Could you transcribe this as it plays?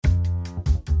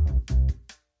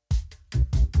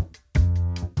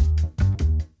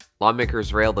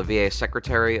Lawmakers railed the VA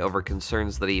secretary over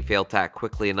concerns that he failed to act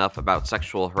quickly enough about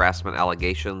sexual harassment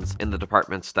allegations in the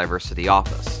department's diversity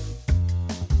office.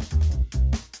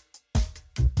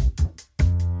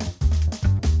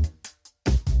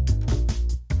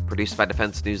 Produced by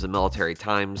Defense News and Military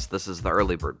Times, this is the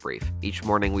Early Bird Brief. Each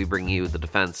morning we bring you the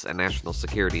defense and national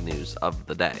security news of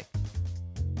the day.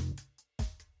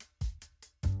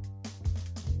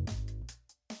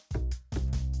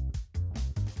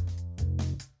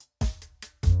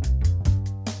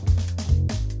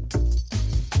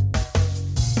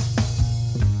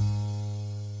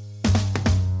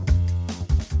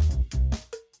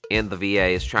 And the VA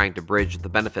is trying to bridge the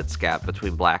benefits gap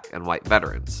between black and white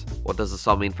veterans. What does this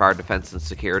all mean for our defense and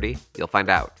security? You'll find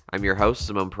out. I'm your host,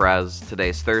 Simone Perez.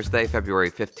 Today's Thursday,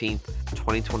 February 15th,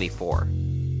 2024.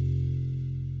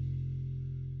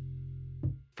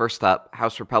 First up,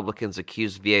 House Republicans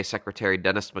accused VA Secretary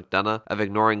Dennis McDonough of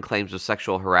ignoring claims of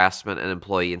sexual harassment and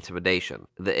employee intimidation.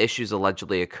 The issues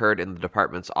allegedly occurred in the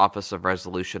department's Office of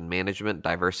Resolution Management,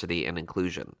 Diversity, and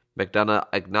Inclusion. McDonough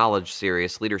acknowledged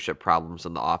serious leadership problems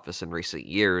in the office in recent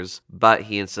years, but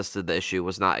he insisted the issue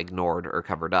was not ignored or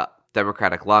covered up.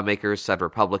 Democratic lawmakers said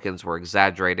Republicans were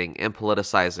exaggerating and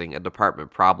politicizing a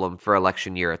department problem for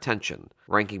election year attention.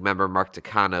 Ranking Member Mark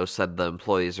Takano said the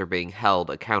employees are being held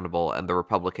accountable and the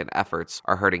Republican efforts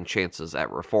are hurting chances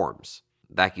at reforms.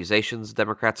 The accusations,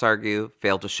 Democrats argue,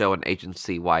 fail to show an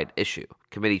agency-wide issue.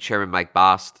 Committee Chairman Mike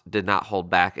Bost did not hold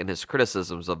back in his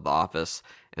criticisms of the office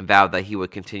and vowed that he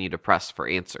would continue to press for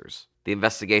answers. The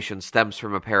investigation stems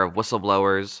from a pair of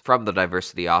whistleblowers from the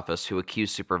Diversity Office who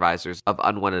accused supervisors of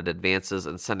unwanted advances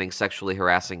and sending sexually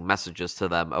harassing messages to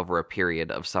them over a period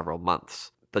of several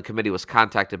months. The committee was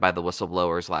contacted by the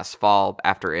whistleblowers last fall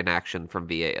after inaction from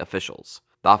VA officials.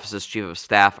 The office's Chief of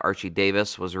Staff, Archie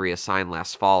Davis, was reassigned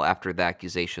last fall after the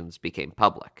accusations became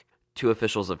public. Two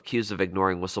officials accused of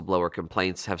ignoring whistleblower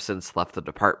complaints have since left the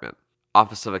department.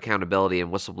 Office of Accountability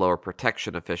and Whistleblower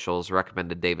Protection officials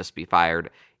recommended Davis be fired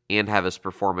and have his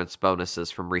performance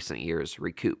bonuses from recent years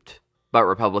recouped. But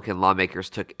Republican lawmakers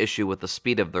took issue with the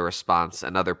speed of the response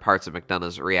and other parts of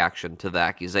McDonough's reaction to the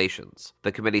accusations.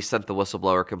 The committee sent the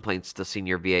whistleblower complaints to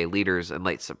senior VA leaders in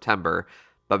late September,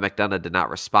 but McDonough did not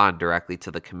respond directly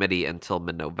to the committee until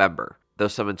mid-November. Though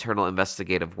some internal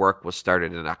investigative work was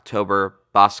started in October,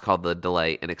 Bost called the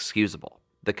delay inexcusable.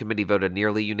 The committee voted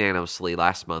nearly unanimously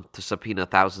last month to subpoena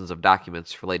thousands of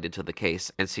documents related to the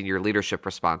case and senior leadership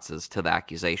responses to the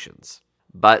accusations.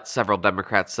 But several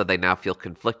Democrats said they now feel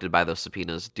conflicted by those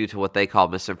subpoenas due to what they call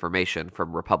misinformation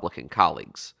from Republican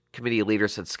colleagues. Committee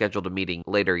leaders had scheduled a meeting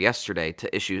later yesterday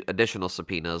to issue additional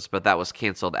subpoenas, but that was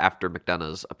canceled after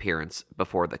McDonough's appearance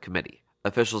before the committee.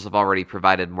 Officials have already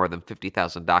provided more than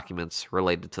 50,000 documents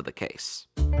related to the case.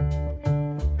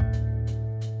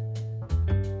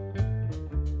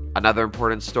 Another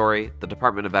important story, the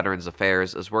Department of Veterans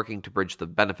Affairs is working to bridge the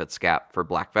benefits gap for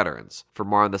black veterans. For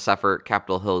more on this effort,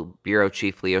 Capitol Hill Bureau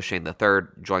Chief Leo Shane III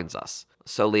joins us.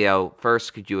 So Leo,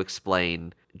 first could you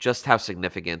explain just how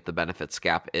significant the benefits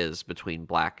gap is between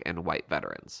black and white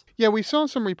veterans? Yeah, we saw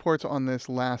some reports on this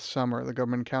last summer. The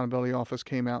Government Accountability Office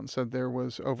came out and said there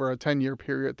was, over a 10-year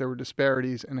period, there were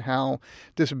disparities in how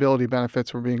disability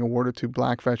benefits were being awarded to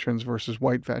black veterans versus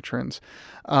white veterans.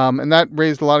 And that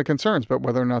raised a lot of concerns about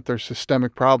whether or not there's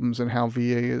systemic problems in how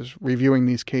VA is reviewing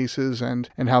these cases and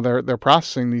how they're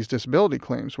processing these disability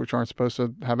claims, which aren't supposed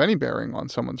to have any bearing on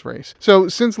someone's race. So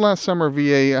since last summer,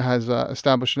 VA has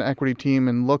established an equity team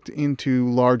and looked into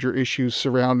larger issues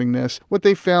surrounding this. What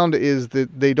they found is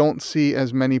that they don't see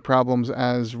as many problems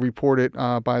as reported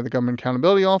by the Government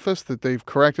Accountability Office, that they've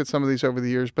corrected some of these over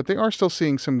the years, but they are still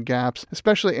seeing some gaps,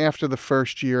 especially after the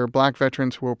first year. Black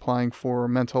veterans who are applying for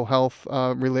mental health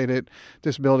related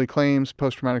disability claims,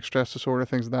 post-traumatic stress disorder,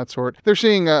 things of that sort, they're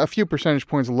seeing a few percentage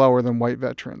points lower than white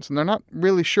veterans. And they're not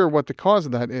really sure what the cause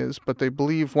of that is, but they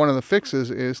believe one of the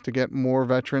fixes is to get more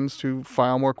veterans to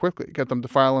file more quickly, get them to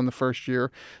file in the first year.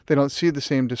 They don't see the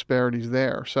same disparities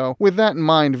there. So with that in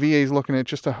mind, VA is looking at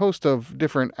just a host of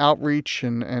different outreach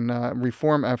and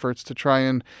reform efforts to try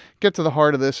and get to the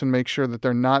heart of this and make sure that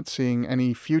they're not seeing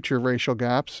any future racial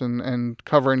gaps and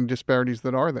cover any disparities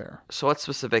that are there. So what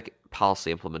specific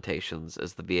policy implementations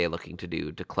is the VA looking to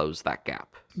do to close that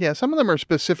gap? Yeah, some of them are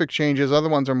specific changes. Other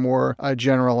ones are more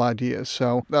general ideas.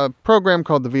 So a program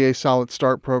called the VA Solid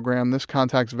Start Program, this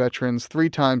contacts veterans 3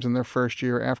 times in their first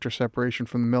year after separation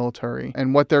from the military.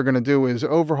 And what they're going to do is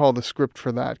overhaul the script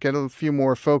for that, get a few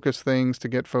more focused things to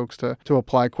get folks to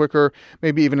apply quicker,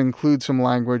 maybe even include some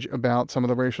language about some of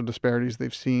the racial disparities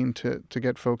they've seen to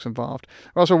get folks involved.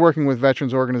 We're also working with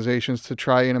veterans organizations to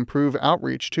try and improve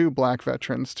outreach to black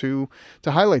veterans to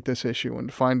to highlight this issue and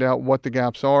to find out what the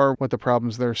gaps are, what the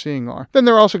problems they're seeing are. Then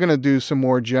they're also going to do some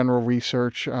more general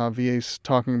research. VA's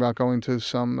talking about going to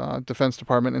some Defense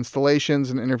Department installations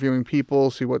and interviewing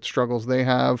people, see what struggles they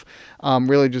have,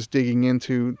 really just digging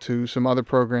into some other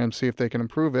programs, see if they can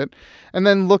improve it. And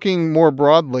then looking more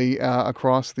broadly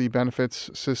across the benefits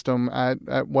system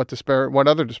at what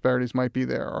other disparities might be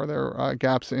there. Are there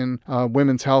gaps in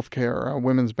women's health care,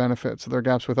 women's benefits? Are there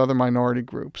gaps with other minority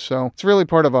groups? So it's really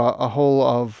part of a whole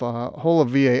of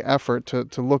VA effort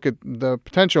to look at the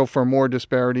potential for more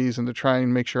disparities and to try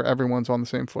and make sure everyone's on the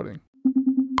same footing.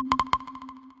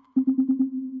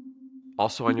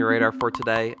 Also on your radar for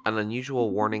today, an unusual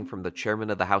warning from the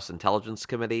chairman of the House Intelligence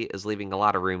Committee is leaving a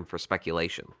lot of room for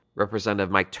speculation.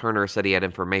 Representative Mike Turner said he had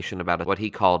information about what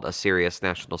he called a serious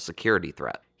national security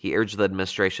threat. He urged the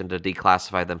administration to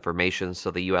declassify the information so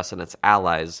the U.S. and its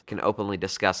allies can openly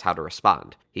discuss how to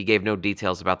respond. He gave no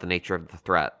details about the nature of the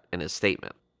threat in his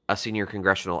statement. A senior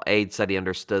congressional aide said he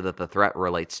understood that the threat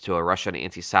relates to a Russian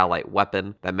anti-satellite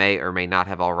weapon that may or may not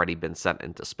have already been sent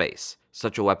into space.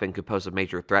 Such a weapon could pose a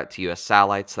major threat to U.S.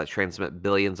 satellites that transmit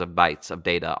billions of bytes of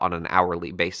data on an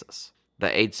hourly basis.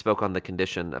 The aide spoke on the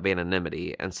condition of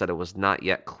anonymity and said it was not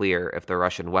yet clear if the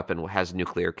Russian weapon has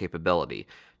nuclear capability,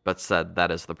 but said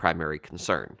that is the primary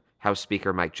concern. House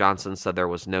Speaker Mike Johnson said there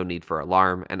was no need for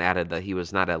alarm and added that he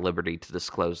was not at liberty to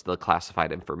disclose the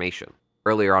classified information.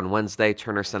 Earlier on Wednesday,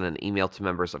 Turner sent an email to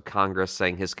members of Congress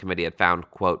saying his committee had found,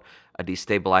 quote, a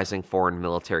destabilizing foreign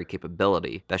military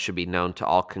capability that should be known to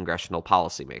all congressional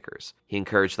policymakers. He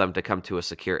encouraged them to come to a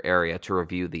secure area to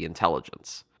review the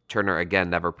intelligence. Turner again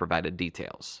never provided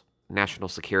details. National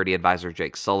Security Advisor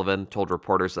Jake Sullivan told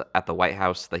reporters at the White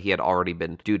House that he had already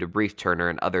been due to brief Turner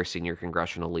and other senior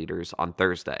congressional leaders on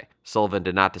Thursday. Sullivan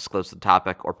did not disclose the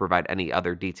topic or provide any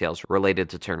other details related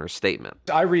to Turner's statement.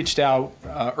 I reached out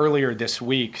earlier this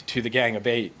week to the Gang of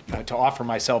Eight to offer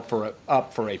myself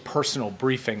up for a personal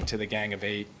briefing to the Gang of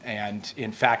Eight, and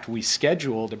in fact, we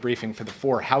scheduled a briefing for the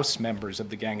 4 House members of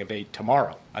the Gang of Eight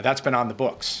tomorrow. That's been on the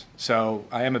books. So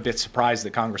I am a bit surprised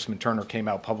that Congressman Turner came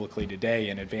out publicly today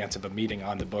in advance of a meeting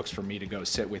on the books for me to go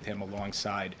sit with him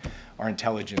alongside our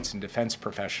intelligence and defense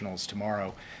professionals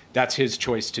tomorrow. That's his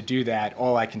choice to do that.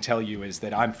 All I can tell you is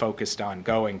that I'm focused on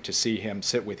going to see him,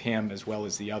 sit with him, as well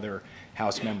as the other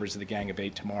House members of the Gang of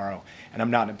Eight tomorrow, and I'm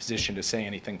not in a position to say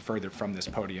anything further from this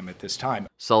podium at this time.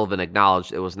 Sullivan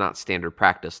acknowledged it was not standard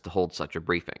practice to hold such a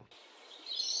briefing.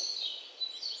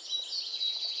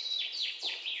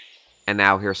 And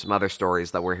now here's some other stories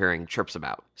that we're hearing chirps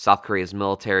about. South Korea's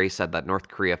military said that North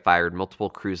Korea fired multiple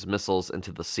cruise missiles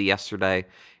into the sea yesterday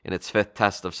in its 5th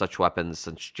test of such weapons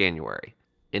since January.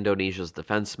 Indonesia's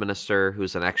defense minister,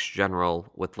 who's an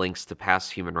ex-general with links to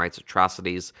past human rights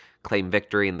atrocities, claimed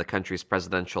victory in the country's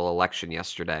presidential election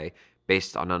yesterday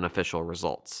based on unofficial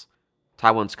results.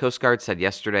 Taiwan's Coast Guard said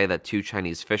yesterday that 2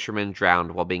 Chinese fishermen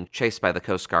drowned while being chased by the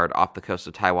Coast Guard off the coast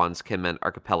of Taiwan's Kinmen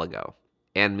archipelago.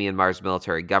 And Myanmar's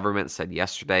military government said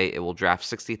yesterday it will draft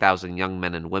 60,000 young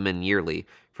men and women yearly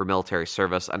for military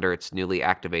service under its newly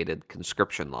activated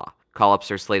conscription law. Call-ups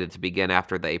are slated to begin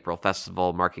after the April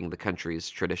festival marking the country's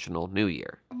traditional New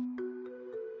Year.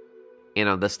 And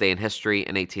on this day in history,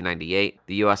 in 1898,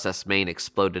 the USS Maine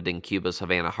exploded in Cuba's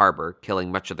Havana harbor,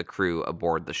 killing much of the crew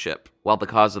aboard the ship. While the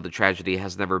cause of the tragedy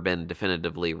has never been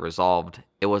definitively resolved,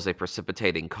 it was a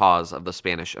precipitating cause of the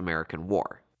Spanish-American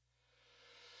War.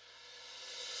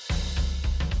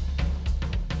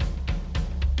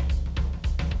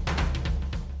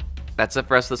 That's it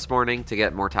for us this morning. To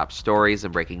get more top stories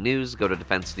and breaking news, go to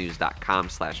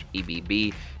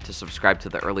defensenews.com/EBB. To subscribe to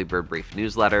the Early Bird Brief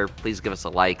newsletter, please give us a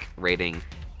like, rating,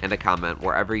 and a comment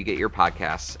wherever you get your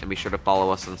podcasts, and be sure to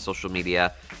follow us on social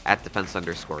media at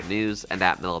 @defense_news and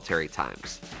 @Military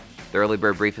Times. The Early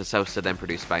Bird Brief is hosted and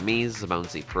produced by me, Zimone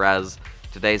Z. Perez.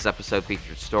 Today's episode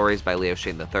featured stories by Leo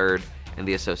Shane III and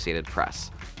the Associated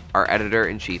Press. Our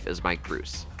editor-in-chief is Mike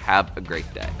Bruce. Have a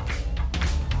great day.